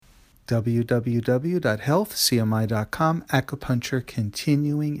www.healthcmi.com, Acupuncture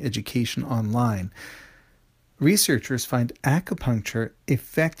Continuing Education Online. Researchers find acupuncture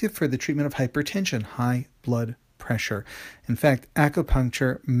effective for the treatment of hypertension, high blood pressure. In fact,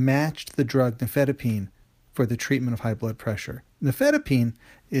 acupuncture matched the drug nifedipine for the treatment of high blood pressure. Nifedipine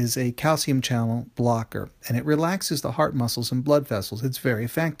is a calcium channel blocker, and it relaxes the heart muscles and blood vessels. It's very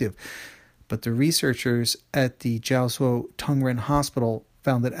effective. But the researchers at the Jiaozhou Tongren Hospital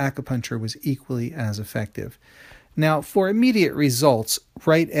found that acupuncture was equally as effective. Now, for immediate results,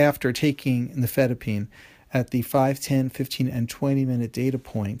 right after taking nifedipine at the 5, 10, 15, and 20-minute data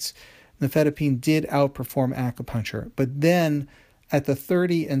points, nifedipine did outperform acupuncture. But then at the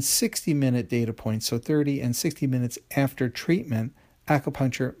 30 and 60-minute data points, so 30 and 60 minutes after treatment,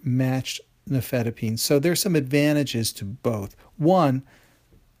 acupuncture matched nifedipine. So there's some advantages to both. One,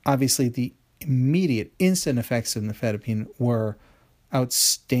 obviously the immediate, instant effects of nifedipine were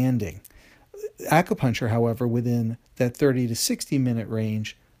outstanding. Acupuncture, however, within that 30 to 60-minute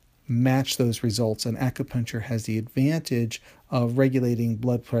range, match those results, and acupuncture has the advantage of regulating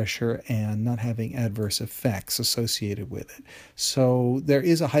blood pressure and not having adverse effects associated with it. So there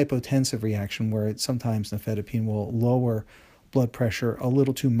is a hypotensive reaction where sometimes nifedipine will lower blood pressure a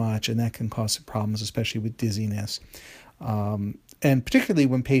little too much, and that can cause some problems, especially with dizziness. And particularly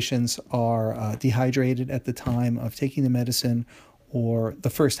when patients are dehydrated at the time of taking the medicine or the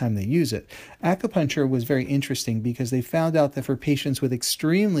first time they use it. Acupuncture was very interesting because they found out that for patients with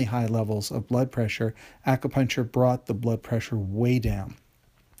extremely high levels of blood pressure, acupuncture brought the blood pressure way down.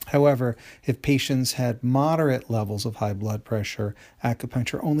 However, if patients had moderate levels of high blood pressure,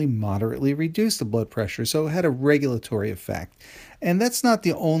 acupuncture only moderately reduced the blood pressure, so it had a regulatory effect. And that's not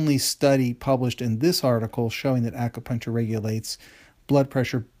the only study published in this article showing that acupuncture regulates blood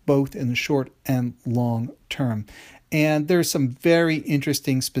pressure both in the short and long term. And there's some very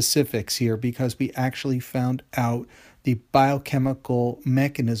interesting specifics here because we actually found out the biochemical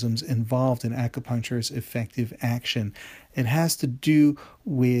mechanisms involved in acupuncture's effective action. It has to do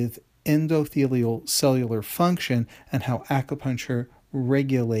with endothelial cellular function and how acupuncture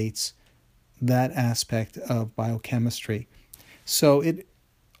regulates that aspect of biochemistry. So it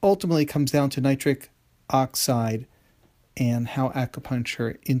ultimately comes down to nitric oxide and how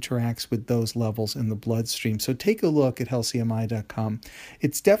acupuncture interacts with those levels in the bloodstream. So take a look at healthcmi.com.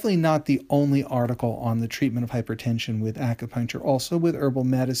 It's definitely not the only article on the treatment of hypertension with acupuncture, also with herbal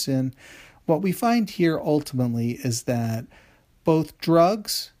medicine. What we find here ultimately is that both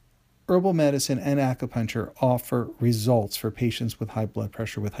drugs, herbal medicine, and acupuncture offer results for patients with high blood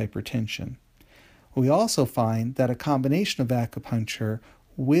pressure with hypertension. We also find that a combination of acupuncture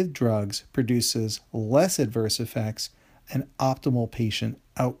with drugs produces less adverse effects and optimal patient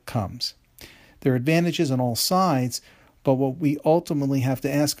outcomes. There are advantages on all sides, but what we ultimately have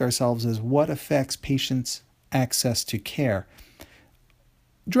to ask ourselves is what affects patients' access to care.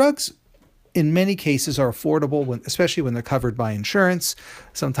 Drugs, in many cases, are affordable, especially when they're covered by insurance.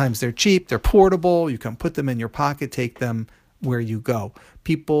 Sometimes they're cheap, they're portable, you can put them in your pocket, take them where you go.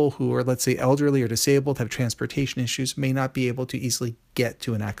 People who are, let's say, elderly or disabled, have transportation issues, may not be able to easily get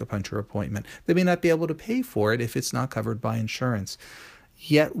to an acupuncture appointment. They may not be able to pay for it if it's not covered by insurance.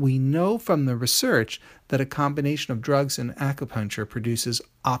 Yet we know from the research that a combination of drugs and acupuncture produces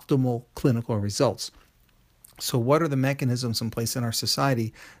optimal clinical results. So what are the mechanisms in place in our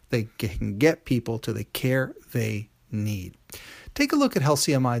society that can get people to the care they need? Take a look at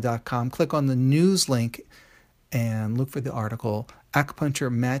healthcmi.com, click on the news link, and look for the article, Acupuncture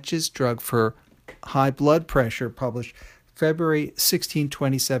Matches Drug for High Blood Pressure, published February 16,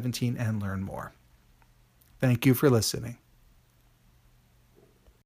 2017, and learn more. Thank you for listening.